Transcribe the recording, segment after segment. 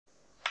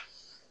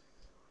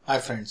Hi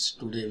friends,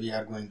 today we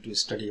are going to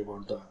study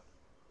about the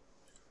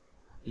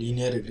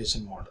linear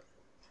regression model.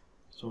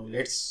 So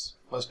let's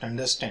first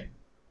understand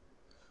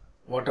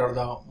what are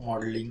the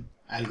modeling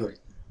algorithms.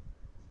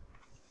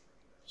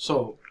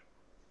 So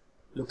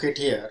look at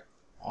here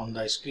on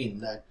the screen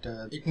that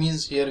it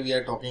means here we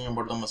are talking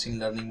about the machine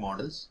learning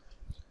models.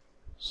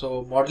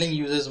 So modeling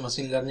uses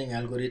machine learning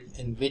algorithm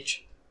in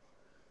which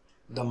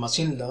the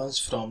machine learns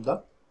from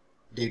the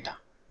data,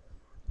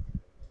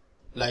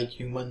 like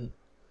human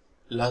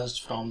learns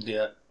from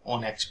their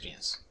own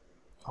experience.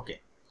 Okay,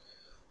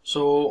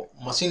 so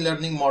machine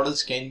learning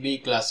models can be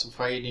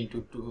classified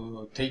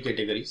into three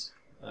categories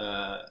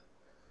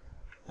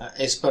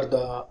as per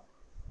the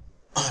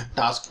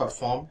task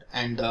performed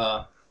and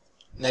the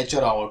nature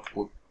of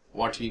output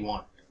what we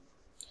want.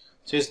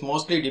 So it's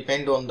mostly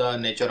depend on the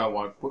nature of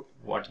output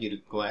what we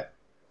require.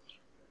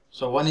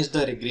 So one is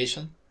the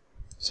regression,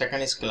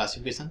 second is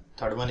classification,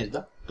 third one is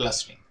the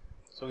clustering.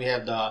 So we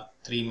have the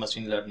three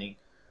machine learning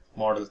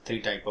model, three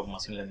type of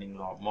machine learning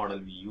model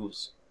we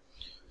use.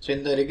 So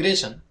in the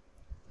regression,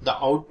 the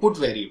output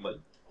variable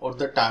or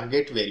the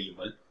target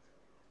variable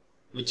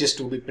which is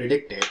to be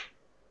predicted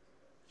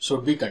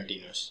should be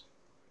continuous.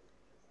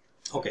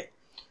 Okay,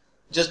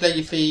 just like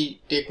if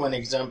we take one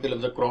example of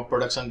the crop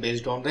production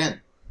based on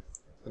rain,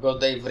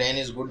 because if rain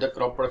is good, the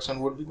crop production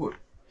would be good.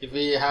 If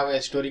we have a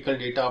historical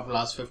data of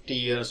last 50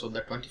 years or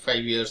the 25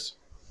 years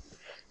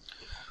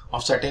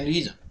of certain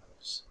region,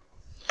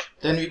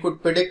 then we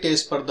could predict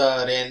as per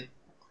the rain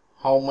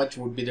how much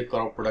would be the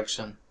crop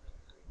production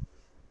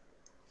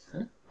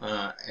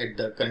at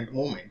the current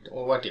moment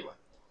or whatever.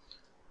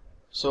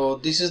 So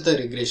this is the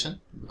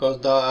regression,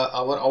 because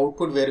our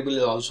output variable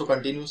is also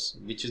continuous,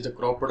 which is the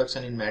crop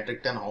production in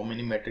metric ton, how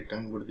many metric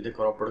ton would be the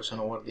crop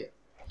production over there.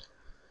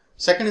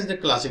 Second is the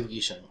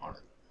classification model.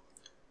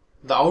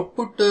 The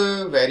output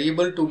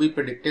variable to be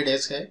predicted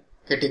as a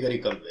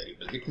categorical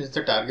variable. It means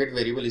the target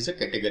variable is a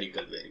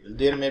categorical variable.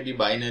 There may be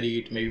binary,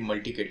 it may be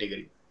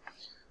multi-category.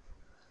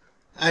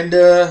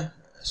 And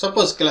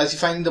suppose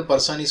classifying the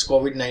person is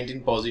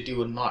COVID-19 positive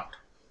or not.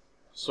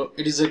 So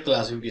it is a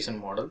classification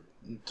model.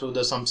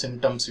 Through some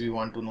symptoms we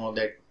want to know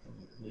that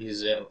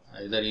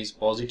either he is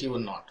positive or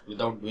not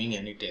without doing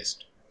any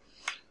test.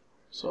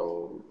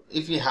 So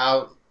if we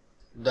have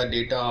the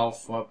data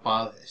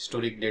of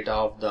historic data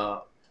of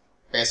the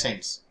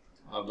patients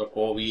of the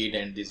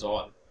COVID and this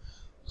all,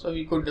 so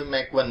we could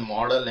make one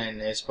model, and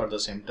as per the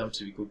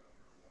symptoms we could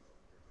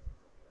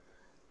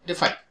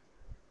define.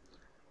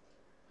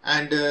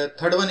 And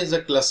third one is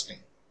the clustering.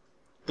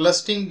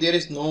 Clustering, there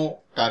is no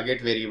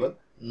target variable,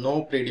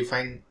 no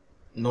predefined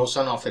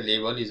notion of a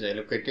label is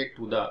allocated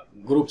to the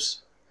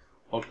groups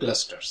or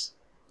clusters.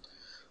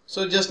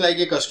 So just like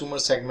a customer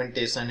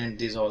segmentation and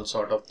this all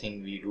sort of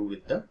thing we do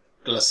with the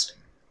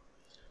clustering.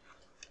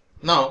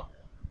 Now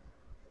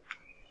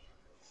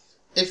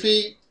if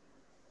we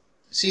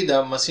see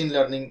the machine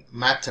learning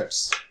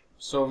methods,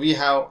 so we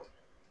have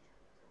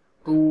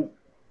two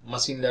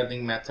machine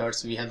learning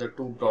methods. We have the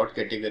two broad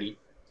category.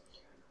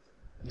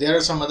 There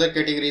are some other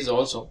categories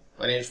also,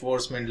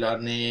 reinforcement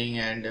learning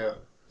and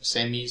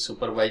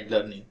semi-supervised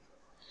learning,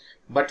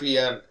 but we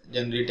are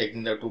generally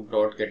taking the two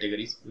broad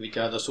categories, which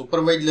are the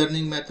supervised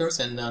learning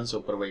methods and the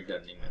unsupervised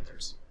learning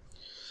methods.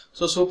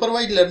 So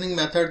supervised learning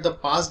method, the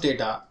past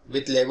data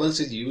with labels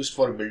is used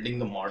for building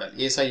the model,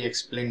 as I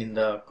explained in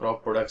the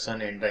crop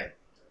production and rain.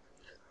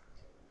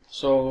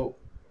 So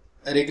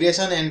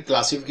regression and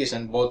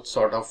classification, both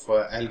sort of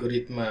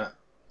algorithm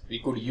we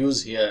could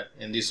use here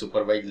in the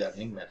supervised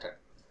learning method.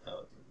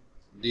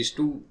 These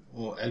two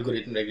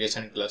algorithm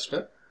regression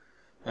cluster,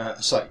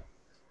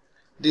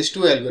 these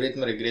two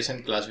algorithm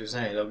regression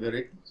classification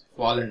algorithms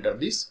fall under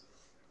this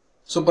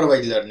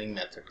supervised learning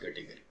method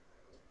category.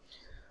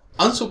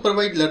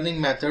 Unsupervised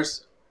learning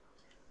methods,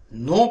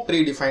 no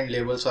predefined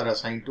labels are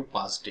assigned to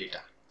past data,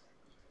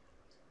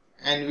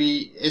 and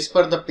we, as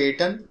per the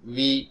pattern,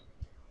 we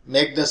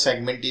make the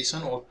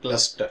segmentation or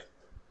cluster.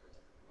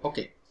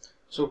 Okay,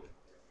 so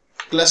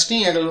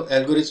clustering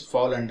algorithms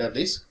fall under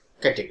this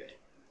category.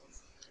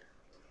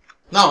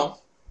 Now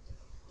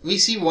we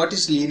see what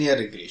is linear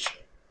regression.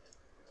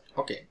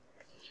 Okay,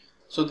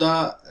 so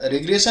the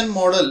regression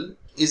model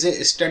is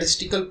a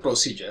statistical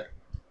procedure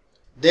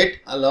that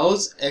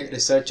allows a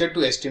researcher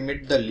to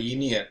estimate the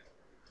linear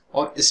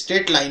or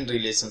straight line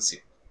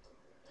relationship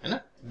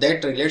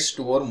that relates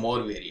to or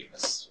more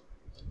variables.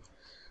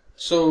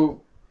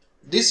 So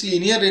this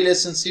linear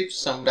relationship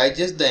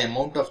summarizes the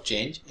amount of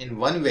change in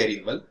one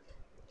variable,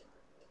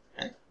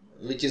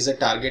 which is a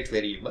target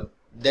variable,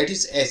 that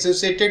is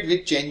associated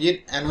with change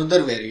in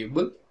another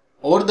variable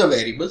or the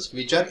variables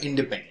which are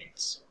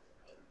independents.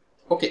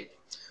 Okay,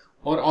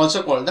 or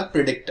also called the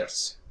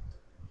predictors.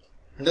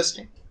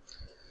 Understand?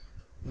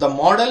 The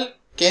model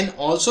can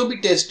also be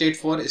tested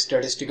for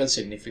statistical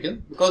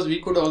significance, because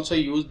we could also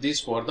use this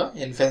for the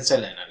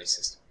inferential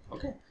analysis.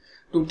 Okay,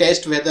 to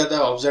test whether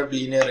the observed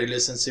linear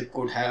relationship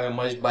could have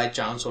emerged by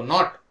chance or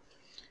not.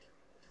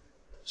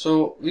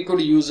 So we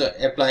could use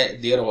apply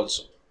there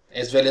also,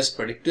 as well as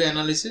predictive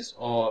analysis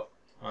or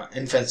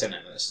inferential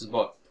analysis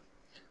both.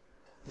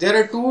 There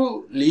are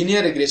two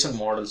linear regression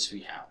models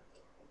we have.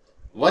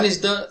 One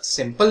is the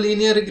simple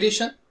linear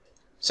regression,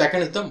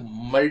 second is the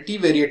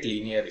multivariate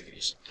linear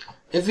regression.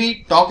 If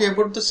we talk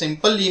about the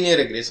simple linear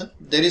regression,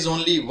 there is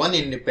only one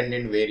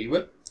independent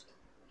variable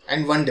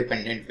and one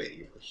dependent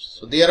variable.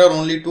 So there are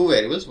only two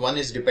variables. One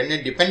is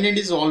dependent. Dependent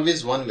is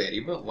always one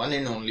variable, one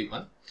and only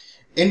one.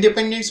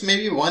 Independence may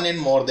be one and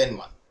more than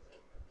one.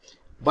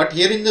 But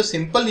here in the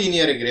simple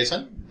linear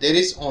regression, there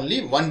is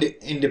only one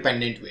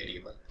independent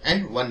variable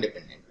and one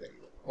dependent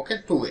variable.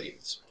 Okay, two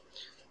variables.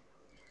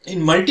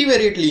 In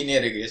multivariate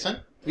linear regression,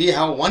 we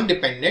have one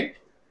dependent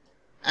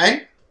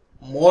and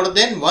more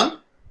than one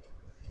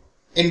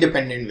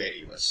independent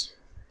variables.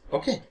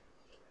 Okay,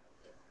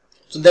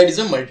 so that is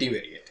a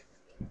multivariate.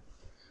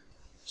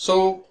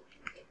 So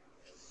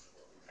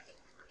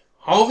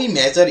how we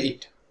measure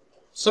it?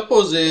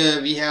 Suppose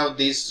we have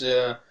these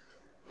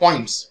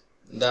points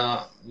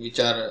which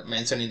are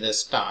mentioned in the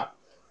star.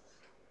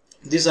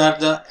 These are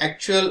the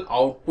actual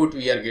output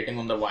we are getting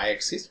on the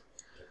y-axis.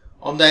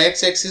 On the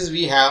x-axis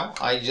we have,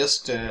 I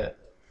just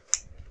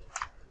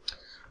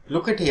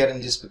look at here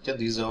in this picture,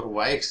 this is our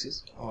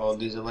y-axis or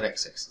this is our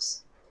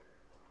x-axis.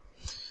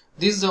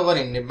 This is our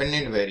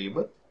independent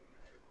variable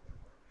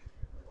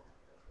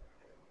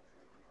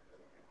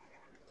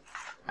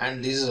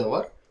and this is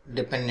our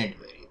dependent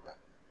variable.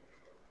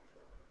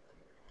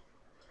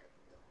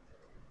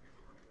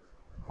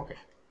 Okay.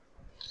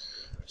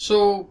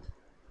 So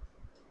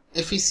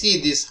if we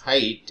see this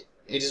height,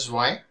 it is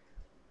y.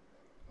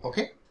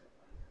 Okay.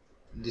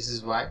 This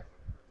is y.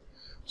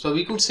 So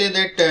we could say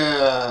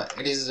that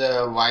it is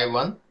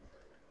y1,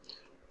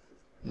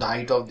 the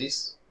height of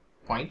this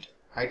point.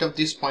 Height of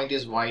this point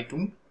is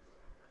y2,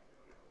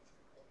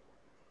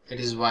 it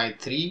is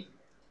y3,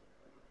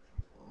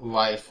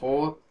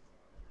 y4,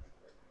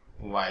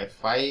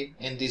 y5.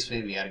 In this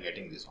way we are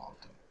getting this whole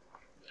thing.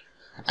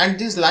 And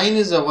this line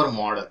is our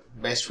model,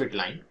 best fit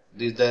line.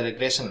 This is the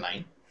regression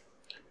line.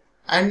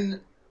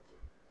 And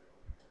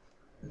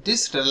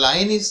this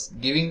line is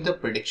giving the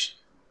prediction.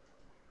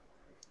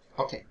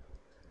 Okay.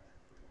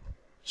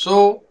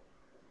 So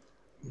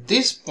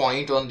this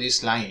point on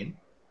this line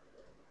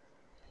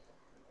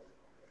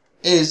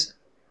is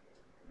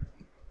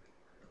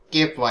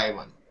cape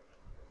y1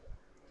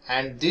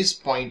 and this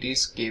point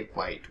is cape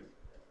y2.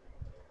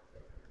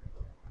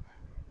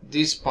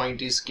 This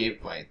point is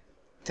cape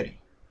y3.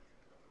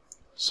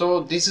 So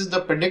this is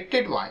the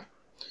predicted y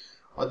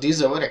or this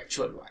is our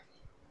actual y.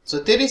 So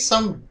there is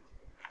some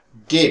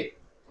gap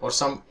or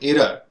some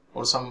error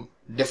or some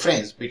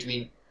difference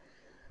between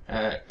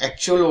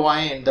actual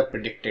y and the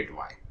predicted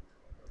y.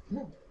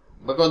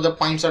 Because the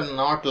points are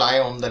not lie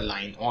on the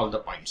line, all the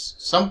points.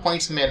 Some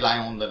points may lie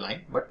on the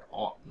line, but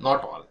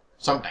not all,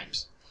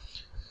 sometimes.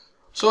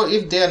 So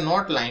if they are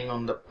not lying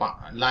on the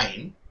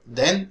line,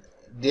 then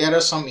there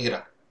are some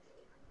error.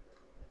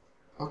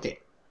 Okay.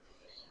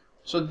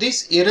 So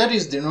this error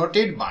is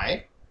denoted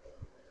by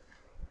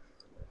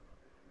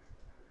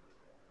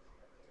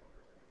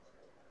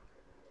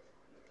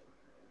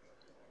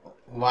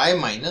y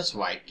minus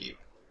y cape.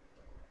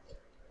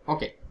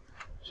 Okay.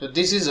 So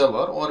this is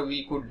our, or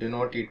we could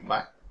denote it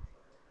by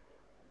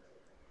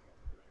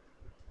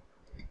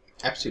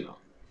epsilon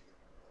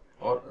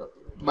or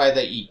by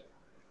the E.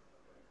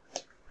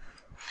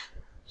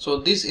 So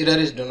this error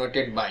is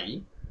denoted by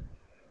E.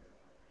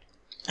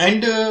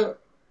 And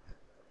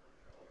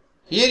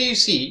here you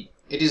see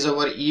it is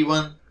our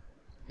E1,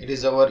 it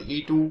is our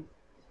E2,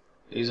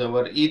 it is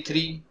our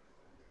E3.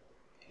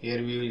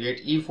 Here we will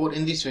get E4.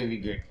 In this way we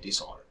get this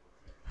all.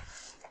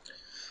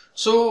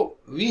 So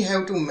we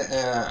have to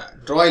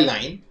draw a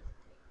line.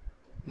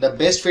 The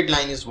best fit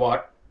line is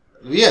what?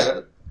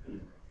 Where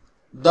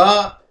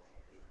the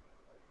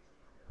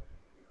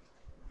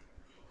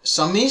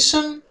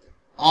summation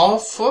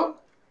of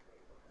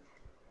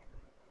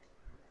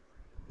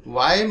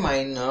y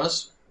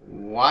minus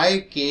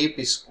y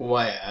cape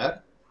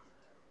square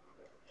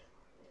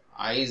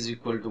I is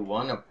equal to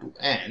 1 up to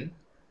n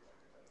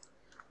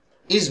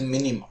is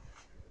minimum.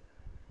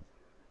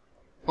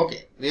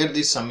 Okay, where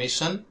the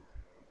summation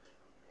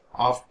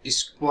of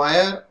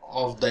square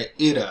of the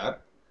error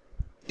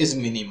is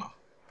minimum.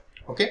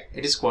 Okay,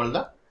 it is called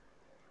the,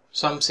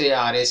 some say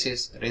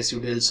RSS,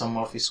 residual sum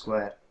of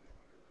square.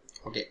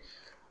 Okay,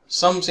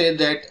 some say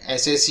that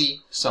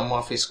SSE, sum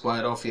of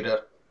square of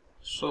error.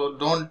 So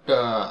don't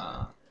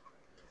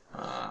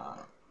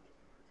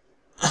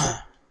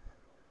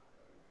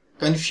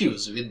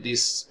confuse with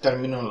this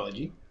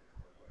terminology.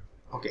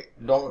 Okay,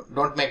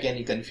 don't make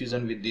any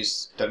confusion with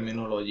this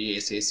terminology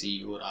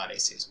SSE or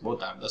RSS.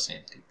 Both are the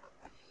same thing.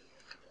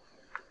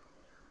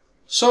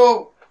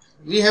 So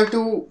we have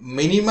to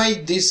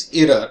minimize this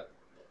error.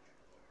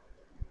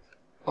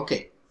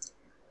 Okay,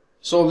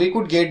 so we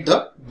could get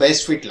the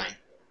best fit line.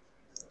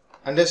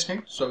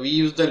 Understand? So we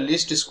use the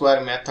least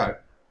square method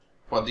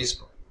for this,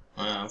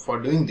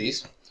 for doing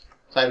this.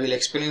 So I will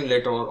explain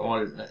later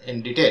all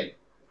in detail.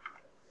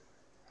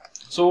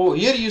 So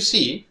here you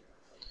see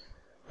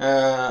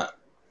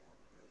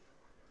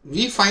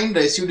we find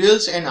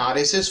residuals and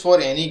RSS for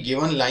any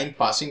given line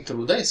passing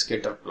through the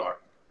scatter plot.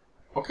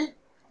 Okay.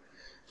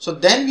 So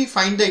then we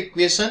find the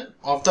equation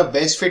of the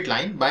best fit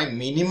line by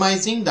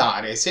minimizing the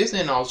RSS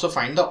and also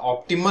find the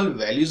optimal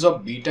values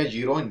of beta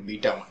 0 and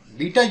beta 1.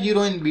 Beta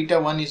 0 and beta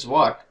 1 is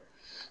what?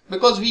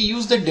 Because we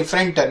use the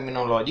different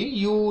terminology.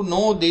 You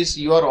know this,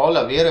 you are all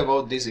aware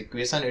about this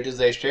equation. It is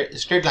the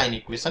straight line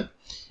equation.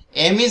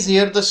 M is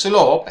here the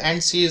slope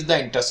and C is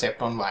the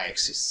intercept on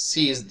y-axis.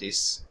 C is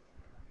this.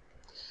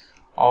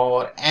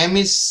 Or M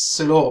is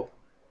slope.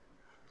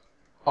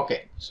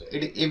 Okay, so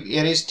if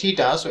here is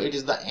theta, so it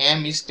is the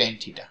M is tan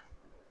theta.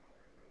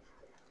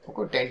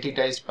 Okay, tan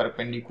theta is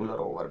perpendicular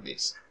over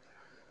base.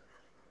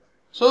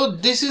 So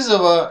this is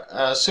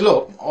our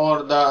slope,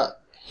 or the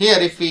here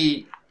if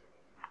we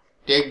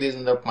take this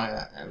in the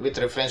with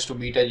reference to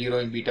beta 0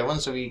 and beta 1,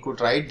 so we could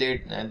write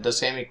that the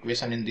same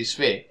equation in this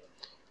way.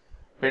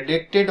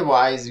 Predicted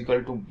y is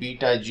equal to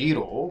beta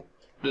 0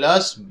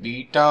 plus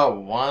beta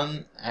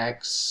 1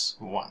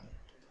 x1.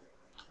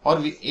 Or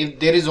if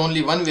there is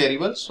only one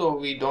variable, so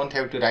we don't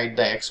have to write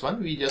the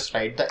x1, we just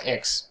write the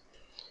x.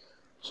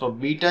 So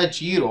beta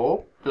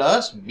 0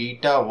 plus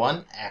beta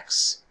 1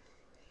 x.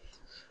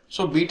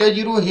 So beta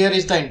 0 here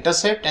is the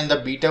intercept and the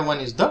beta 1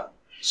 is the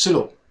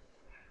slope.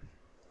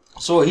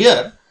 So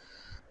here,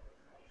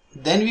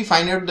 then we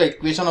find out the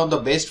equation of the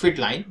best fit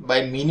line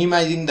by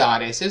minimizing the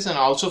RSS and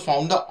also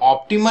found the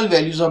optimal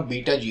values of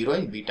beta 0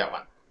 and beta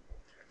 1.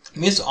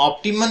 Means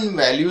optimum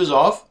values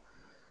of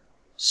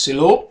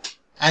slope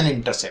and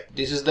intercept.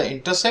 This is the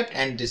intercept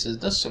and this is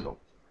the slope.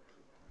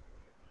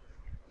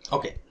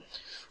 Okay.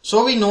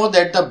 So we know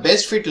that the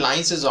best fit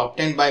lines is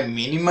obtained by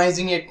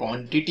minimizing a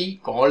quantity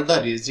called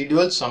the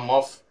residual sum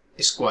of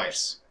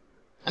squares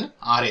and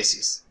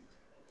RSS.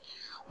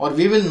 Or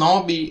we will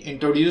now be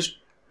introduced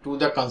to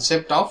the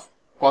concept of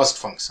cost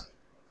function.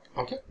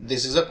 Okay,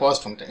 this is a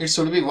cost function. It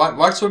should be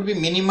what should be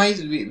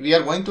minimized? We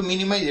are going to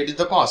minimize, it is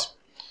the cost.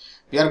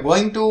 We are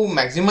going to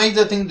maximize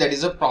the thing, that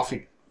is a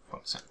profit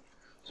function.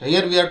 So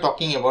here we are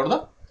talking about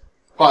the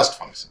cost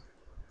function.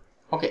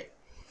 Okay.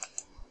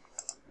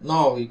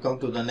 Now we come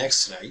to the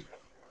next slide.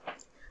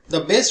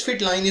 The best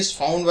fit line is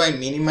found by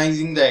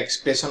minimizing the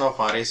expression of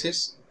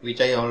RSS, which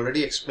I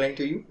already explained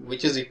to you,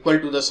 which is equal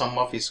to the sum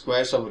of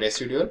squares of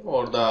residual,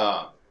 or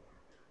the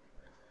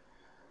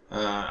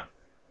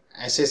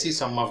SSE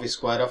sum of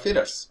square of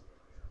errors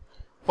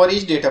for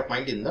each data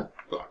point in the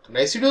plot.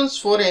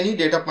 Residuals for any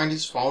data point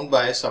is found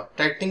by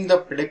subtracting the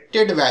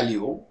predicted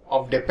value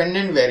of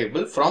dependent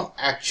variable from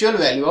actual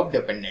value of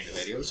dependent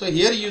variable. So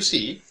here you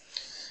see,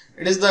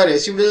 it is the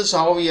residuals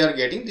how we are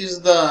getting. This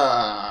is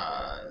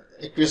the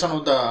equation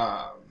of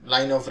the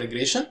line of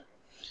regression.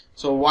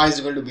 So y is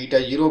equal to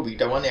beta 0,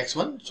 beta 1,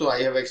 x1. So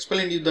I have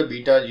explained you the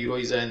beta 0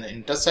 is an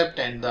intercept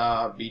and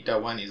the beta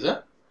 1 is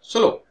a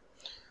slope.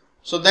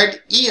 So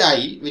that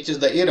ei, which is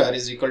the error,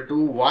 is equal to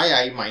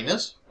yi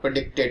minus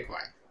predicted y.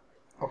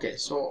 Okay,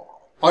 so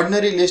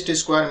ordinary least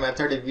square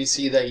method, if we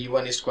see the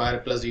e1 square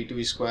plus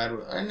e2 square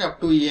and up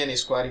to en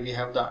square, we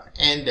have the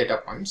n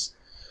data points.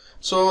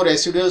 So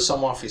residual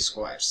sum of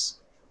squares.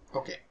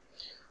 Okay,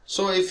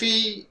 so if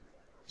we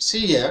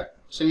see here,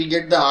 so we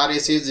get the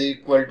RSS is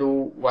equal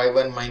to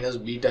y1 minus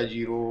beta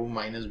 0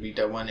 minus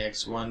beta 1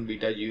 x1,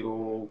 beta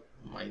 0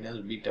 minus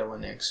beta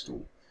 1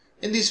 x2.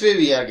 In this way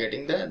we are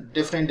getting the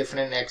different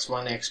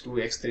x1, x2,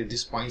 x3,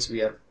 these points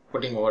we are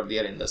putting over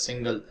there in the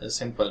simple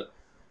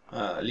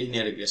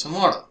linear regression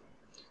model.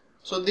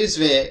 So this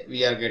way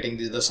we are getting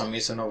this, the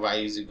summation of y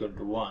is equal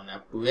to 1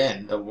 up to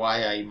n, the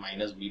yi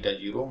minus beta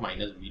 0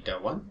 minus beta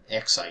 1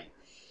 xi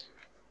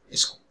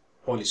is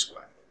whole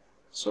square.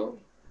 So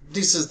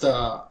this is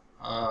the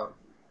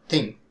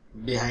thing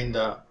behind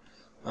the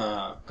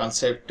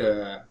concept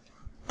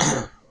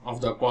of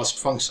the cost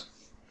function.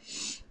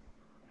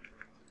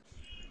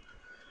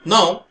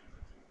 Now,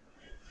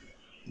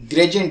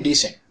 gradient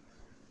descent.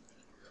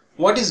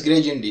 What is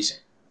gradient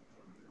descent?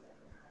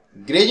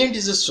 Gradient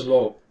is a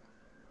slope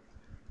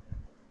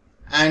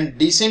and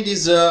descent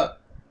is a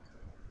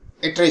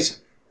iteration,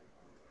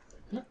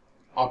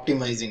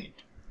 optimizing it.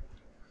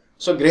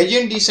 So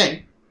gradient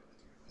descent,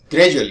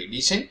 gradually,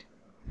 descent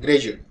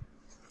gradually.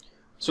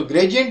 So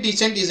gradient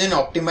descent is an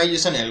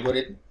optimization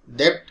algorithm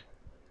that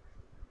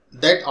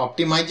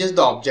optimizes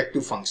the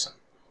objective function,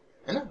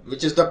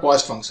 which is the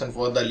cost function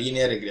for the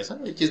linear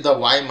regression, which is the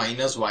y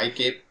minus y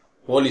cap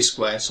whole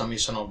square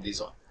summation of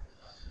these all,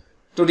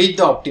 to reach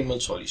the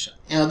optimal solution.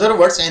 In other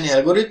words, an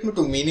algorithm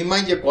to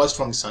minimize a cost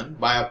function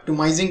by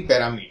optimizing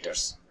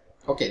parameters.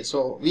 Okay,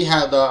 so we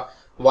have the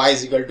y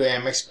is equal to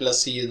mx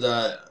plus c is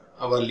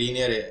our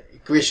linear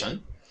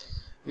equation.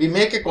 We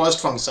make a cost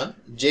function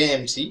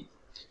jmc,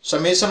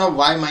 summation of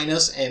y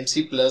minus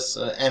mc plus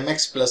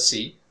mx plus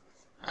c,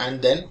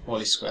 and then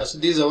whole square. So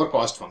this is our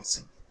cost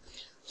function.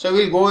 So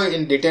we will go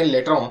in detail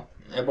later on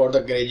about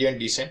the gradient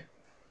descent.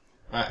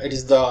 It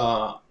is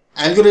the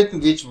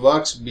algorithm which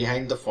works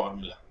behind the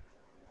formula.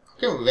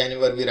 Okay,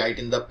 whenever we write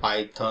in the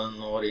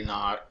Python or in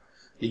our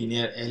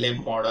linear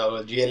LM model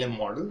or GLM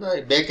model,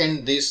 the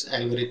backend this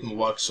algorithm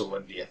works over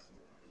there.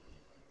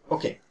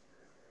 Okay.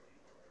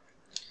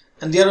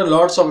 and there are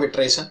lots of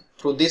iteration.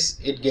 Through this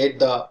it get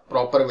the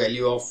proper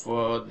value of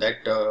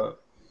that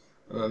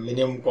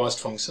minimum cost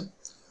function,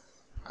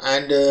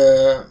 and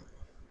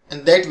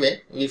that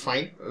way we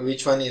find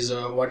which one is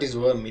what is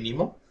our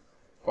minimum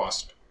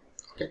cost.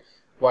 Okay,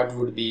 what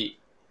would be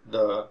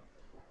the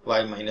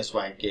y minus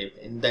y cap.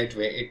 In that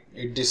way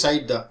it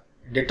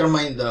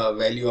determine the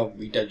value of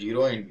beta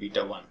 0 and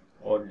beta 1,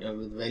 or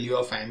value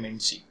of m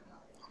and c.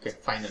 Okay,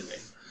 final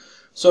value.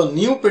 So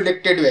new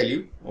predicted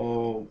value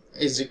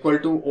is equal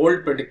to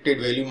old predicted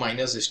value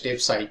minus step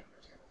size,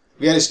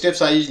 where step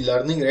size is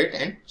learning rate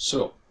and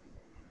slope.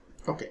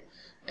 Okay,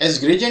 as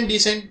gradient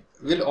descent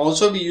will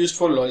also be used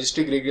for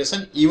logistic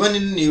regression even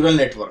in neural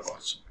network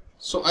also.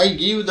 So I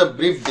give the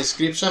brief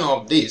description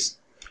of this.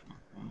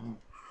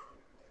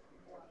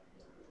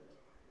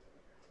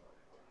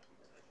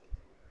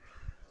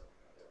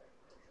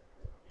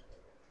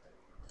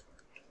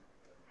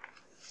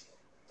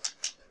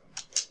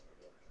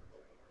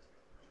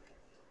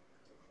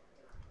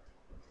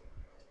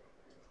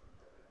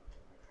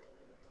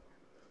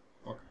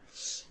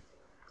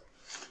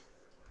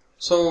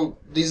 So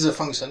this is a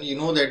function. You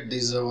know that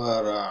this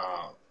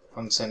our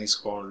function is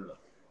called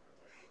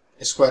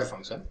a square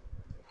function.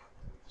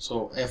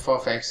 So f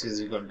of x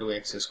is equal to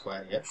x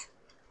square here.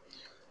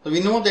 So we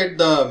know that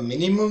the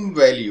minimum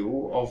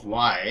value of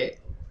y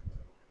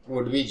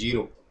would be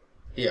 0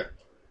 here.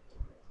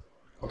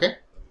 Okay,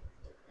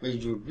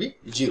 which would be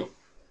 0.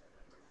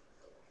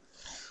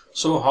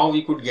 So how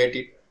we could get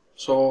it?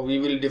 So we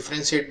will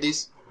differentiate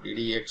this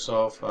ddx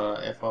of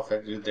f of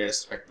x with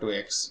respect to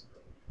x.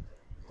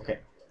 Okay,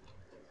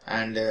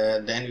 and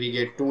then we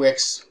get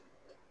 2x.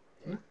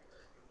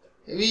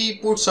 We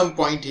put some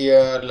point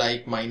here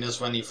like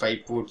 -1 if I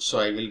put, so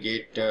I will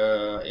get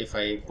if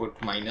I put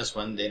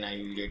 -1, then I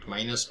will get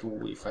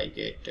 -2. If I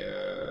get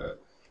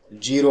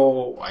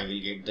 0, I will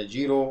get the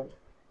 0.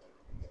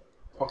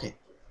 Okay,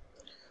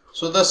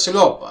 so the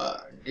slope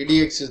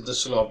ddx is the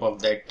slope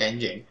of that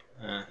tangent.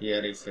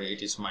 Here if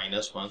it is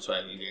 -1, so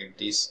I will get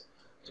this,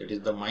 so it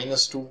is the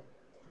 -2.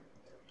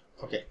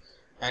 Okay,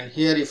 and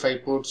here if I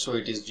put, so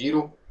it is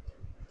 0.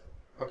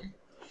 Okay,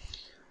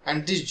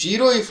 and this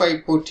 0 if I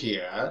put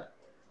here,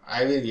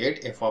 I will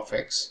get f of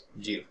x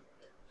 0.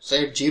 So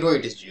at 0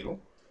 it is 0.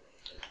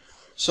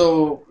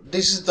 So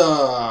this is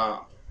the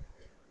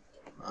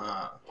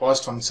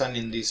cost function.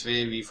 In this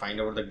way we find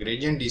out the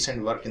gradient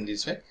descent work in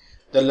this way.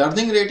 The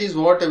learning rate is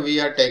what we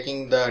are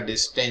taking the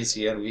distance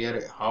here. We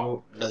are,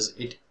 how does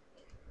it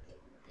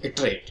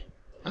iterate?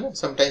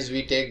 Sometimes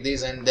we take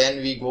this and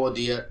then we go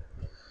there,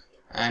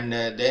 and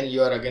then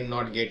you are again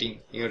not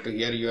getting here to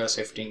here, you are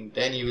shifting,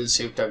 then you will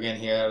shift again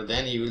here,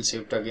 then you will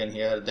shift again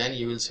here, then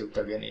you will shift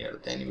again here,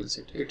 then you will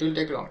shift. It will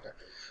take long time.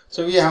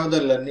 So we have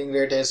the learning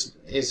rate as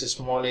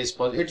small as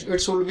possible.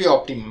 It should be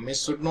optimum. It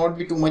should not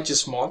be too much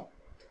small.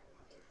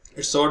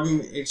 It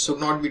should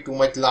not be too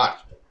much large.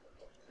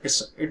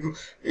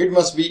 It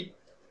must be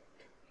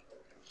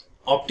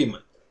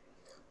optimal.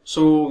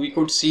 So we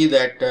could see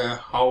that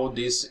how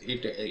this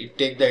it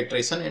take the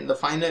iteration, and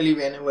finally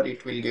whenever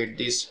it will get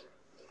this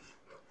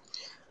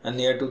and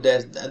near to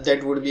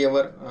that would be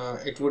our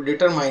it would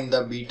determine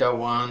the beta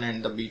 1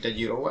 and the beta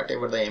 0,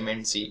 whatever the m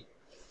and c,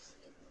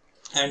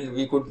 and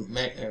we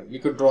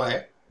could draw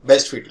a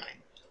best fit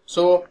line.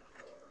 So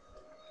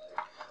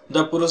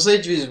the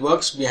process which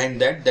works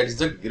behind that is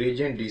the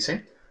gradient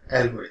descent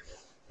algorithm.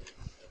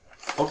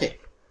 Okay,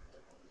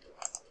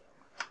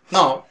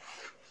 now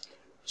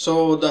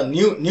so the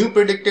new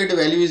predicted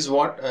value is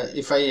what,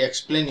 if I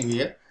explain you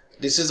here,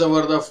 this is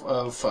our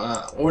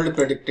old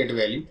predicted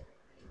value.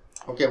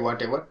 Okay,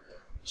 whatever.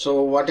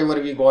 So whatever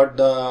we got,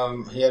 the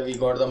here we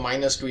got the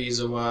 -2 is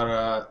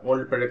our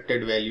old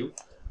predicted value,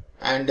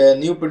 and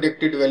new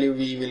predicted value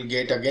we will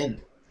get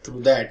again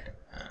through that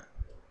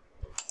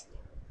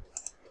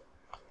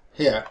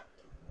here.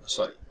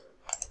 Sorry.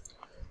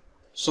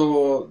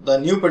 So the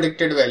new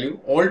predicted value,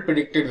 old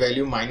predicted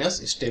value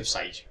minus step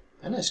size,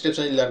 and step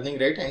size, learning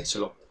rate and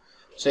slope.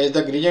 So as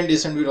the gradient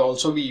descent will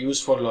also be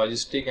used for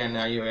logistic, and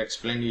I have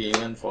explained you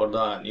even for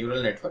the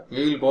neural network.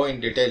 We will go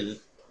in detail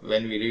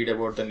when we read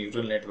about the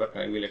neural network.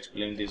 I will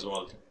explain this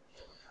whole thing,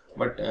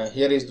 but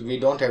here is, we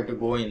don't have to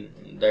go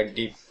in that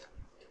deep.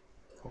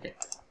 Okay,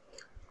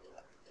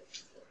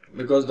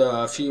 because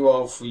the few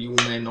of you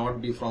may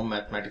not be from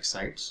mathematics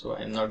side, so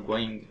I am not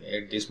going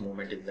at this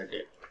moment in the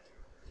depth.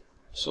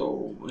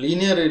 So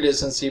linear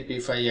relationship,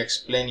 if I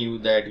explain you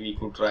that we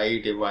could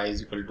write a y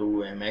is equal to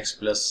mx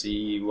plus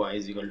c, y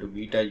is equal to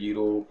beta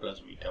 0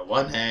 plus beta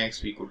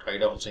 1x, we could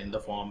write also in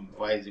the form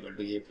y is equal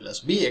to a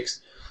plus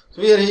bx.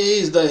 So here a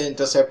is the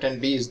intercept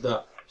and b is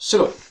the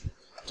slope.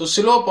 So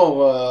slope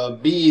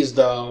of b is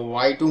the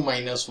y2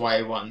 minus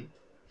y1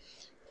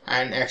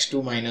 and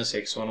x2 minus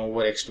x1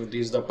 over x2.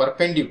 This is the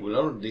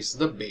perpendicular, this is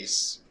the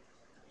base.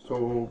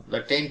 So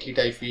the tan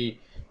theta, if we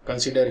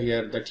consider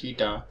here the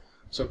theta,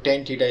 so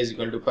tan theta is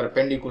equal to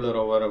perpendicular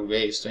over a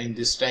base. So in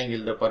this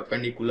triangle the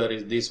perpendicular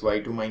is this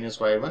y2 minus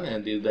y1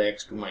 and this is the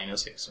x2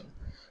 minus x1.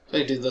 So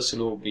it is the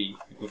slope b,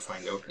 you could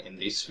find out in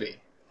this way.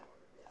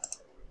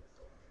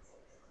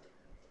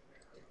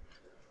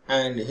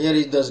 And here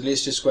is the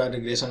least square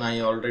regression. I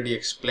already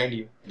explained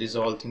you these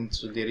all things,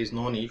 so there is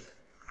no need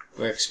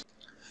to explain.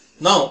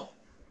 Now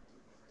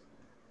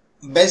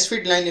best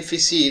fit line, if we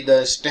see,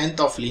 the strength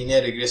of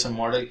linear regression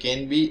model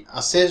can be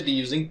assessed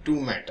using two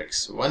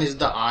metrics. One is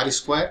the R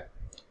square,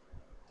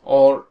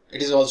 or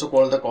it is also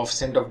called the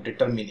coefficient of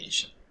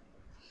determination,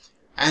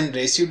 and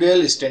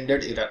residual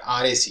standard error,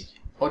 RAC,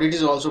 or it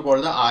is also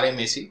called the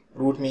RMAC,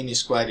 root mean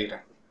square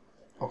error.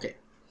 Okay.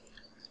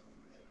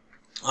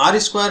 R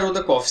square, or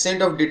the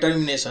coefficient of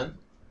determination,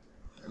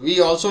 we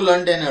also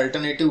learned an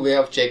alternative way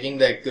of checking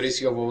the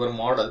accuracy of our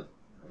model,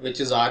 which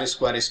is R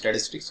square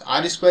statistics.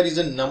 R square is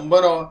a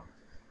number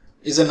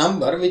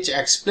which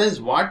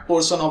explains what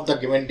portion of the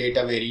given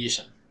data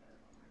variation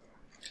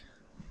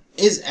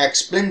is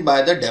explained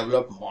by the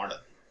developed model.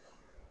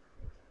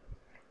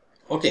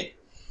 Okay.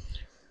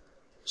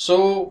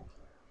 So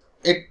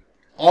it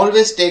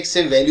always takes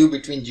a value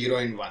between 0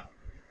 and 1.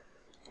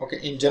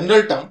 Okay. In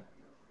general term,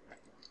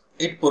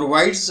 it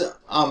provides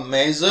a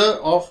measure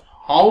of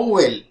how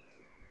well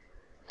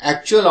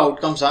actual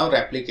outcomes are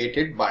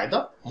replicated by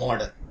the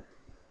model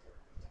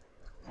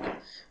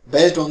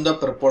based on the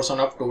proportion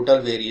of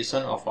total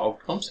variation of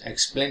outcomes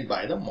explained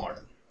by the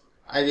model.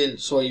 I will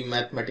show you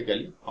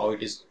mathematically how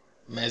it is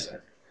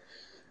measured.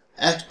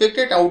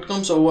 Expected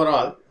outcomes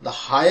overall, the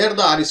higher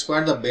the R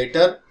square, the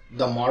better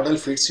the model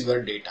fits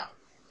your data.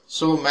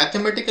 So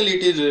mathematically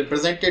it is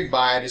represented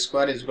by R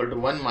square is equal to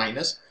 1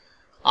 minus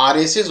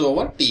RSS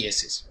over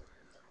TSS.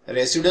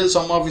 Residual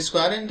sum of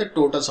square and the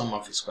total sum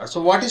of square.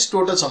 So what is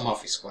total sum of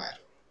square?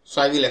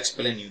 So I will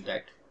explain you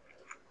that.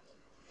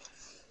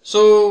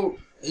 So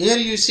here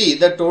you see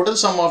the total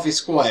sum of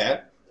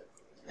square.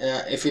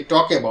 If we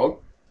talk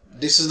about,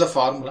 this is the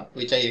formula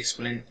which I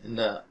explained in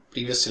the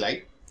previous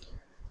slide,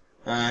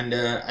 and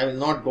I will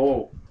not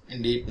go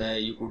in deep.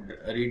 You could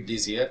read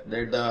this here,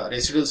 that the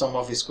residual sum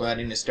of square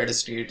in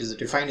statistics, it is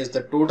defined as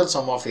the total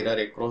sum of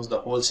error across the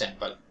whole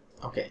sample.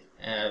 Okay,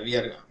 we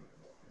are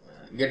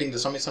getting the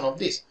summation of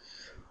this.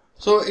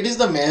 So it is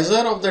the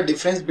measure of the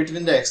difference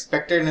between the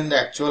expected and the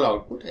actual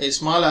output. A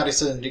small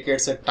RSS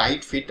indicates a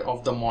tight fit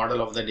of the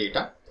model of the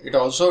data. It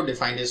also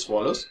defined as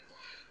follows.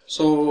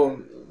 So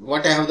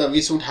what I have,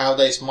 we should have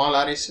the small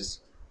RSS.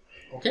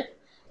 Okay,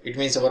 it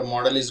means our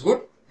model is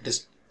good, it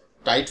is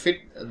tight fit,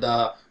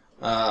 the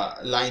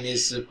line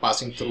is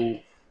passing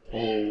through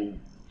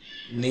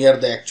near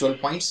the actual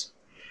points.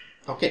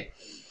 Okay,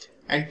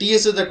 and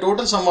TS is the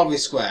total sum of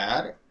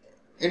square.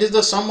 It is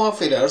the sum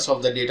of errors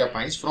of the data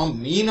points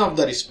from mean of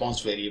the response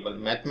variable.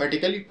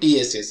 Mathematically,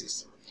 TSS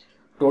is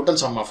total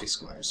sum of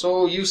square.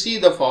 So you see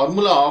the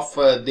formula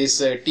of this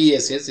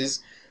TSS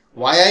is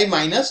yi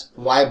minus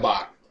y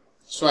bar.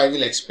 So I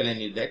will explain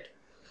you that.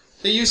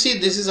 So you see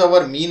this is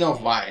our mean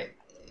of y,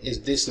 is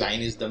this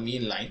line is the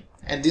mean line,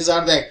 and these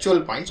are the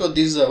actual points. So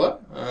this is our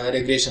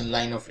regression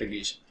line of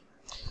regression.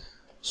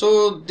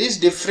 So this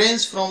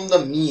difference from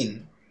the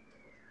mean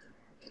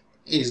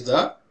is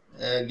the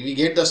we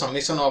get the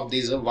summation of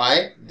this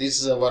y.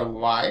 This is our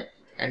y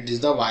and this is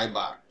the y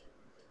bar.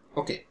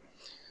 Okay,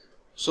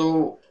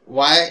 so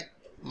y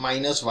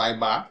minus y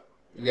bar,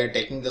 we are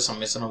taking the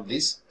summation of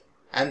this,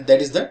 and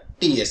that is the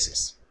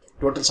TSS,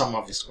 total sum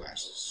of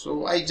squares.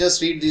 So I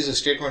just read this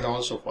statement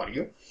also for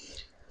you.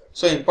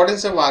 So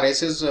importance of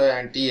RSS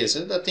and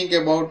TSS, think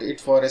about it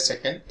for a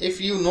second.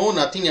 If you know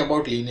nothing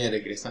about linear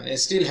regression and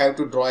still have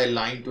to draw a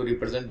line to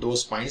represent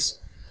those points,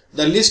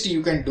 the least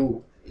you can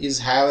do is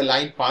have a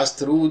line pass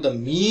through the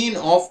mean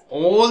of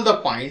all the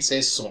points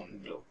as shown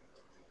below.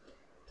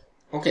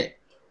 Okay.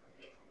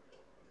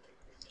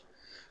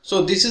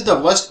 So this is the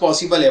worst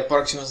possible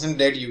approximation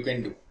that you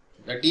can do.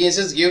 The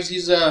TSS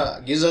gives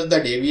us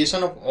the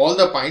deviation of all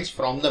the points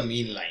from the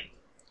mean line.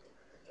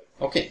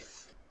 Okay.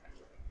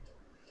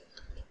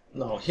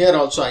 Now here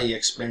also I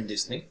explained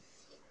this thing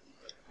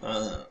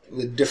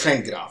with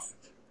different graph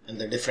and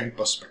the different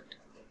perspective.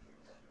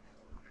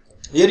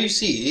 Here you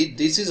see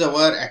this is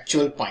our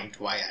actual point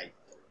yi.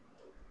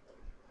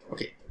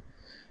 Okay,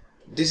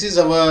 this is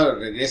our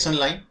regression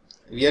line.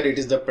 Here it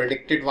is the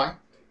predicted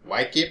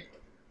y cap,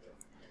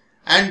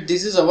 and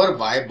this is our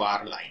y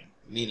bar line,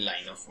 mean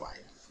line of y.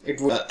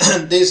 It would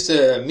this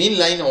mean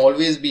line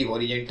always be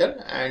horizontal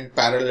and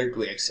parallel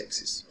to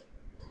x-axis.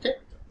 Okay,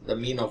 the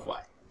mean of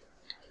y.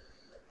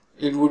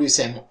 It would be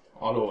same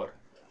all over.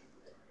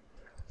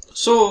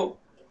 So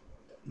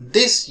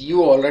this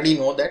you already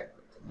know that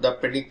the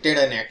predicted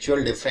and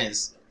actual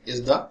difference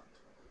is the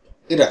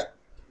error.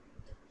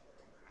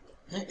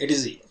 It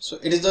is E. So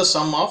it is the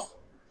sum of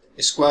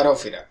square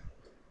of error.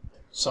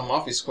 Sum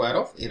of square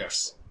of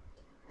errors.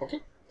 Okay.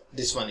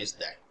 This one is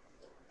that.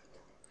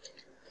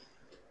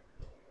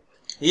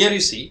 Here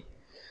you see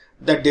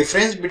the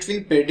difference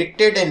between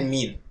predicted and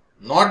mean,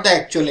 not the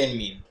actual and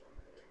mean.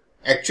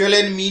 Actual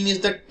and mean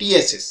is the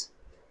TSS,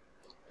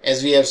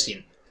 as we have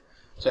seen.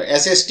 So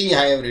SST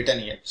I have written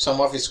here, sum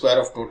of square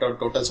of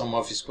total sum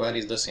of square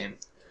is the same.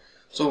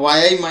 So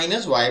yi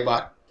minus y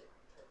bar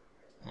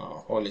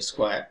whole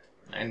square,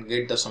 and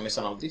get the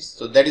summation of this.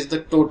 So that is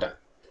the total.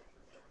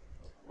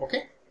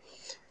 Okay.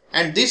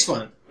 And this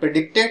one,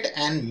 predicted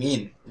and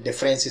mean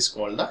difference, is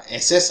called the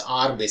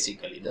SSR,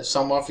 basically the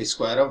sum of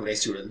square of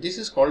residual. This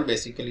is called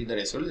basically the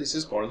residual. This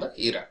is called the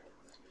error.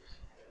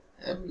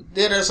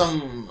 There are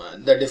some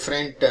the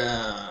different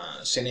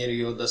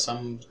scenario.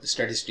 Some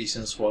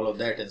statisticians follow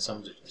that and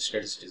some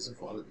statisticians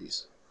follow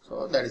this.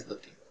 So that is the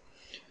thing.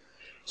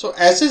 So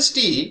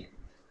SST,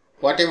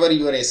 whatever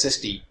your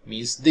SST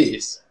means,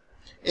 this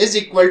is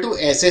equal to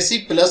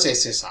SSE plus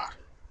SSR.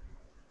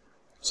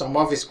 Sum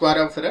of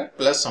square of error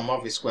plus sum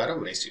of square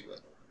of residual.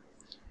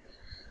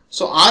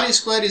 So R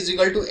square is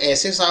equal to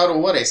SSR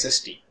over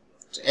SST.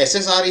 So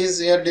SSR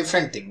is a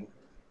different thing.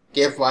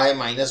 Kf y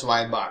minus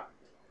y bar.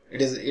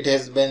 It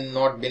has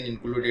not been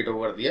included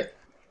over there.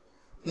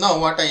 Now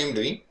what I am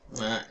doing,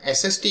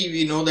 SST,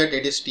 we know that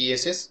it is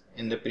TSS.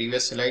 In the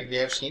previous slide we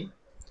have seen.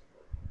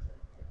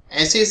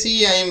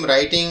 SSE, I am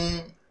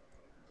writing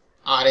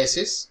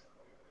RSS,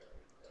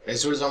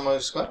 residual sum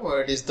of square,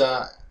 or it is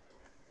the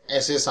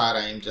SSR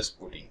I am just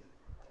putting.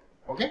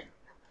 Okay.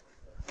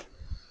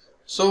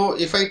 So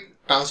if I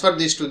transfer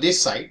this to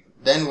this side,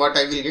 then what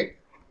I will get?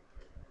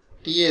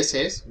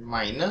 TSS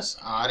minus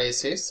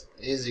RSS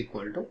is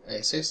equal to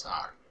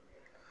SSR.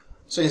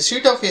 So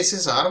instead of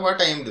SSR, what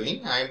I am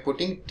doing, I am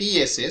putting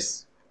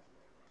TSS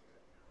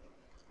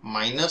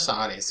minus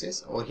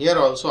RSS, or here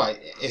also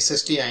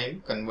SST I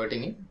am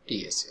converting in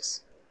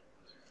TSS.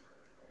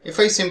 If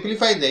I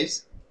simplify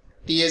this,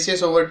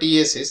 TSS over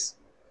TSS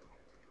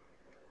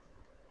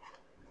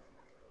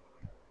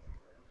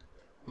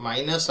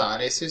minus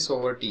RSS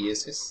over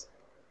TSS.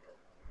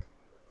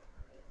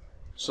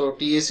 So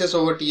TSS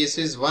over TSS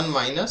is 1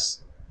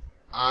 minus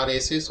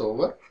RSS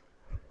over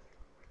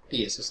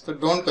TSS. So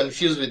don't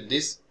confuse with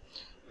this,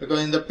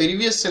 because in the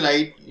previous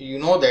slide you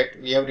know that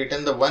we have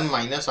written the 1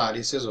 minus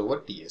RSS over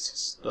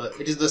TSS. So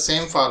it is the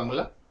same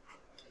formula.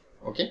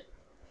 Okay.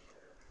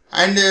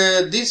 And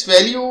this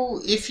value,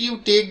 if you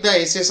take the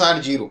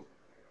SSR 0,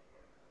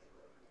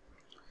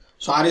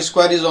 so R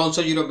square is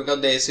also 0 because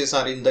the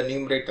SSR in the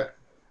numerator.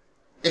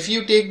 If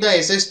you take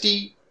the SST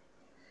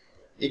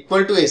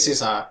equal to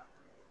SSR,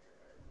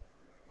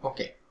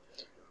 okay,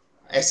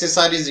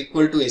 SSR is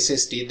equal to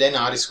SST, then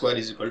R square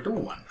is equal to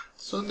 1.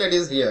 So that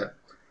is here.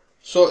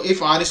 So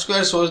if R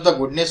square shows the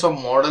goodness of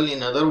model,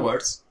 in other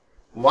words,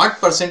 what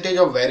percentage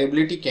of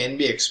variability can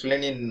be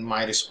explained in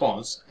my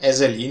response as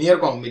a linear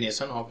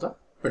combination of the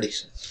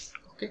predictions.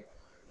 Okay.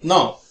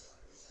 Now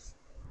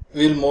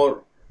we will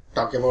more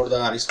talk about the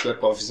R square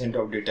coefficient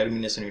of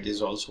determination. It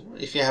is also,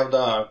 if you have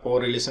the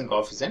correlation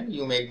coefficient,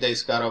 you make the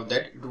square of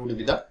that, it would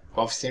be the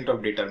coefficient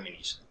of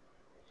determination.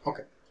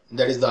 Okay,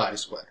 that is the R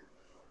square.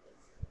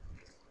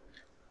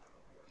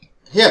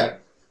 Here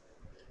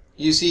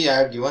you see I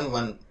have given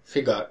one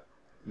figure.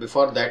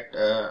 Before that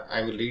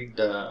I will read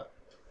the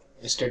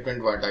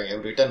statement what I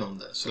have written on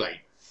the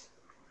slide.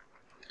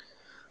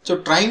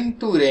 So trying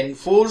to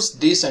reinforce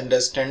this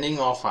understanding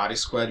of R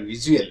square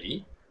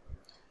visually,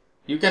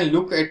 you can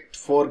look at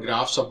 4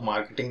 graphs of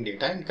marketing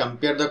data and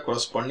compare the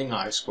corresponding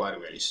R square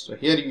values. So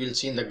here you will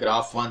see in the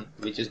graph 1,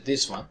 which is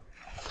this one,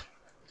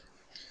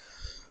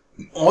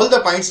 all the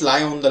points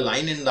lie on the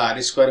line and the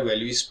R square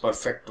value is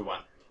perfect 1.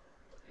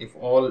 If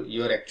all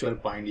your actual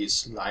point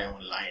is lie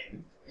on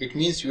line, it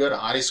means your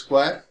R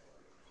square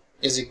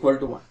is equal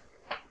to 1.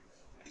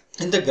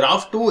 In the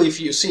graph 2,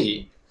 if you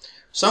see,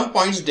 some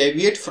points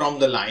deviate from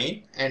the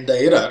line and the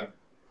error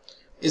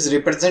is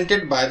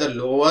represented by the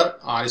lower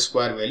R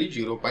square value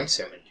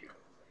 0.70.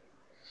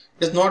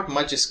 It is not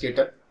much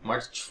scattered,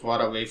 much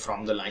far away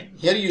from the line.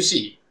 Here you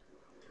see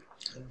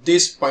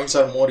these points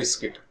are more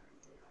scattered.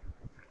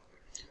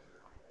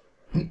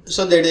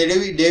 So the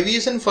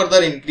deviation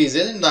further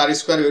increases and the R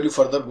square value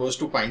further goes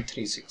to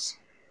 0.36.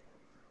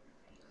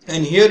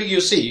 And here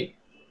you see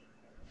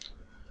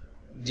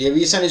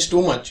deviation is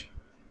too much.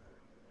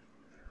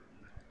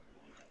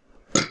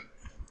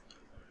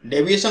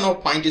 Deviation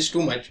of point is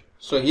too much.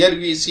 So here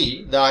we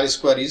see the R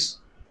square is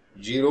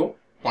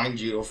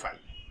 0.05.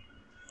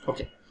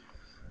 Okay.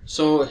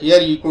 So here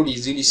you could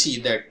easily see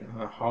that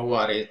how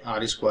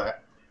R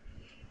square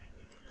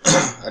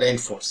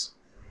reinforce.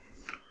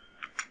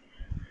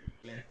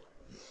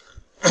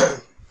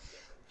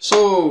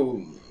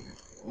 So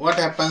what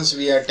happens,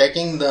 we are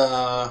taking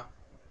the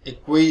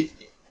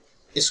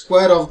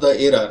square of the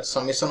error,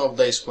 summation of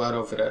the square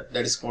of error,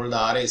 that is called the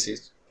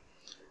RSS,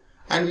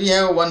 and we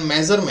have one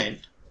measurement,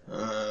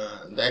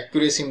 the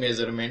accuracy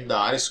measurement, the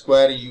R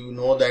square. You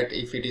know that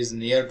if it is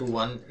near to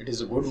 1, it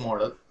is a good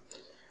model,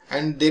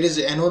 and there is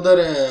another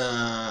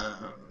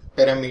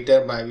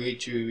parameter by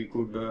which we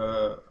could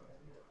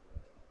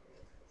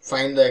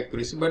find the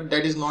accuracy, but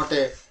that is not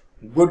a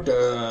good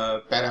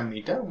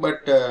parameter,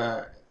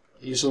 but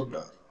you should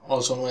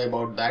also know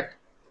about that.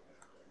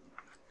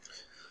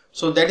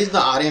 So that is the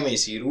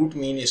RMSE, root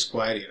mean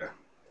square error.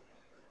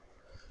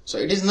 So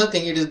it is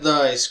nothing, it is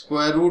the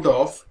square root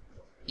of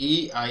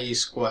EI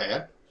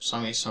square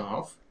summation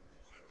of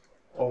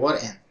over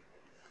n.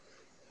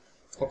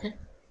 Okay.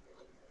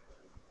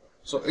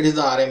 So it is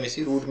the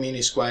RMSE, root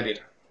mean square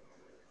error.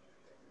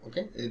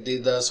 Okay, it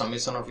is the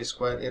summation of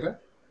square error,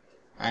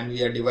 and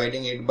we are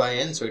dividing it by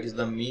n, so it is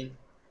the mean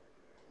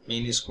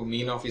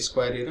of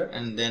square error,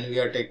 and then we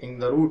are taking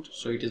the root,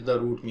 so it is the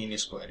root mean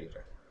square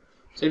error.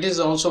 So it is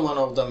also one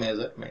of the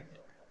measurement,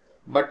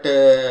 but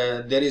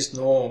there is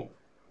no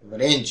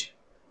range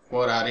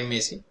for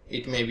RMAC.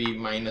 It may be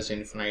minus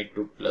infinite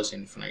to plus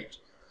infinite.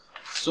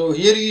 So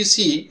here you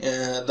see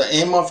the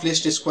aim of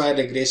least square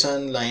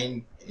regression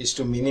line is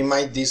to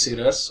minimize these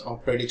errors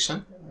of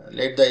prediction.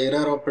 Let the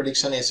error of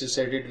prediction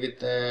associated with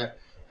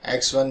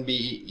x1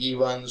 be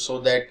e1, so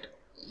that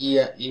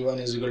e1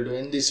 is equal to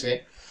in this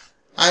way,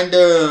 and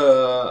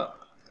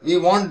we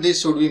want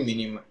this should be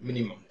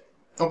minimum.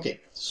 Okay,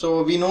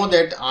 so we know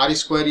that r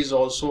square is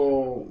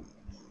also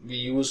we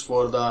use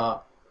for the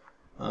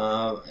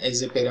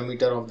as a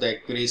parameter of the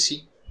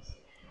accuracy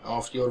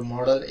of your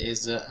model,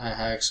 as I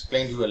have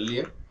explained you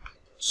earlier.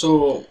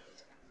 So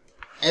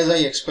as I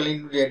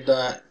explained that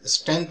the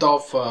strength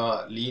of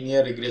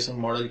linear regression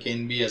model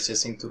can be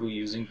assessing through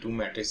using two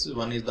matrices.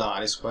 One is the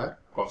r square,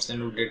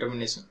 coefficient of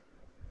determination,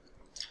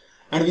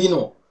 and we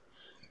know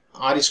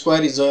r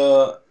square is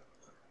a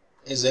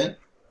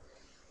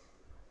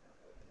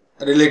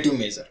relative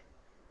measure.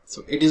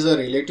 So it is a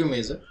relative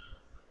measure.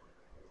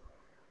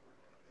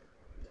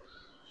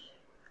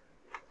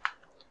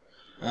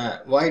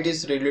 Why it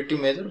is relative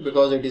measure?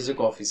 Because it is a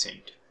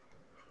coefficient.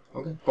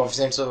 Okay,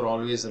 coefficients are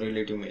always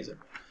relative measure.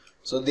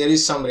 So there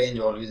is some range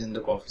always in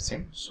the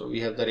coefficient. So we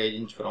have the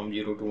range from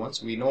 0 to 1.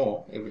 So we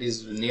know if it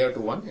is near to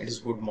 1, it is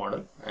good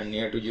model, and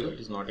near to 0, it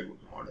is not a good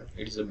model.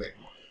 It is a bad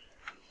model.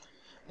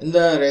 In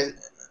the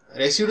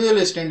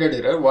residual standard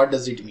error, what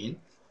does it mean?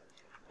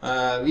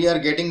 We are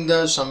getting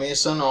the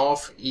summation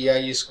of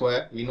EI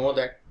square. We know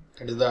that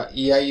it is the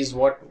EI is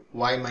what?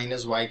 Y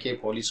minus YK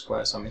whole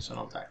square, summation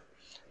of that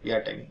we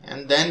are taking,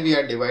 and then we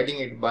are dividing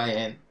it by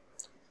n,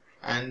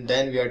 and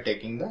then we are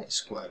taking the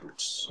square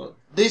roots. So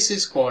this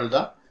is called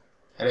the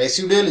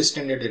residual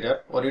standard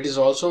error, or it is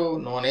also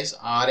known as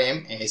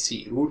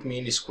RMAC, root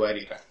mean square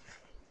error.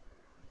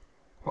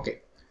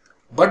 Okay,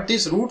 but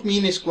this root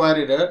mean square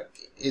error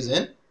is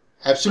an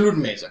absolute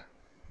measure.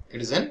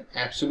 It is an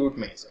absolute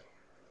measure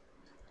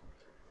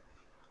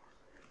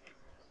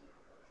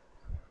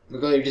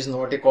because it is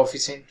not a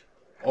coefficient,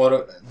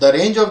 or the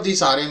range of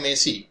this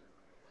RMAC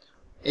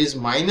is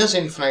minus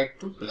infinite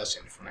to plus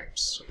infinite.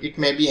 So it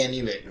may be any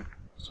value.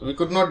 So we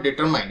could not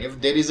determine. If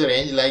there is a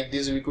range like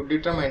this, we could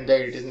determine that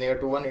it is near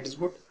to 1, it is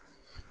good,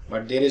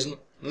 but there is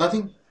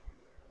nothing.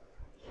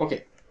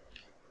 Okay,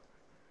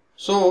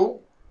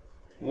 so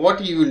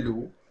what you will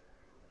do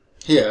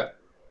here,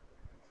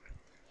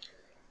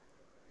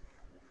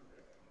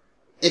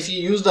 if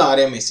you use the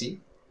RMAC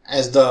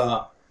as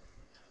the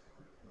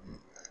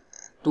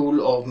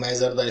tool of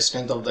measure the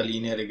strength of the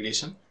linear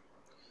regression,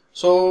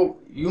 so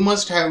you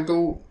must have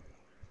to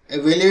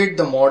evaluate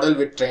the model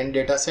with trained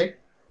data set,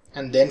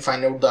 and then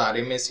find out the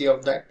RMAC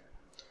of that,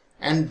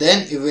 and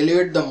then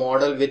evaluate the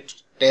model with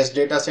test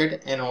data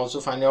set and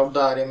also find out the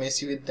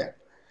RMAC with that,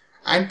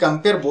 and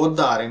compare both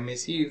the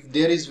RMAC. If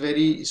there is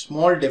very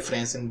small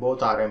difference in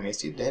both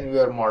RMAC, then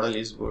your model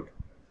is good.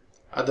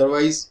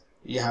 Otherwise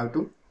you have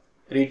to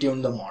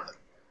retune the model.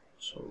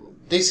 So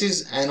this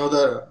is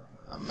another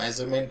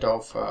measurement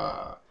of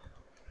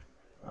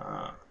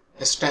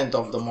strength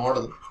of the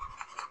model.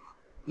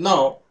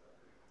 Now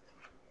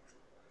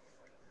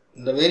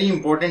the very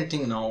important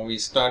thing now we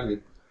start with,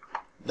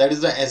 that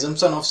is the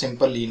assumption of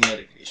simple linear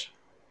regression.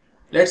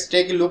 Let's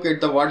take a look at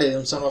the what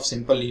assumption of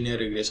simple linear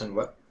regression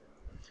were.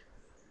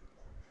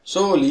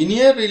 So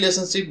linear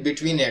relationship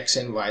between x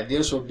and y,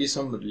 there should be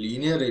some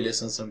linear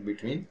relationship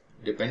between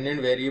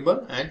dependent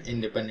variable and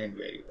independent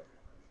variable.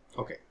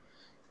 Okay,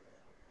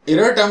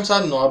 error terms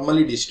are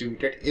normally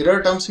distributed.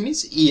 Error terms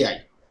means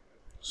EI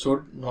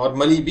should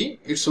normally be,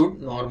 it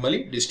should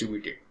normally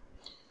distributed.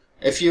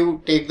 If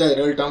you take the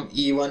error term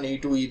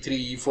E1, E2,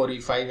 E3, E4,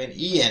 E5 and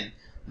En,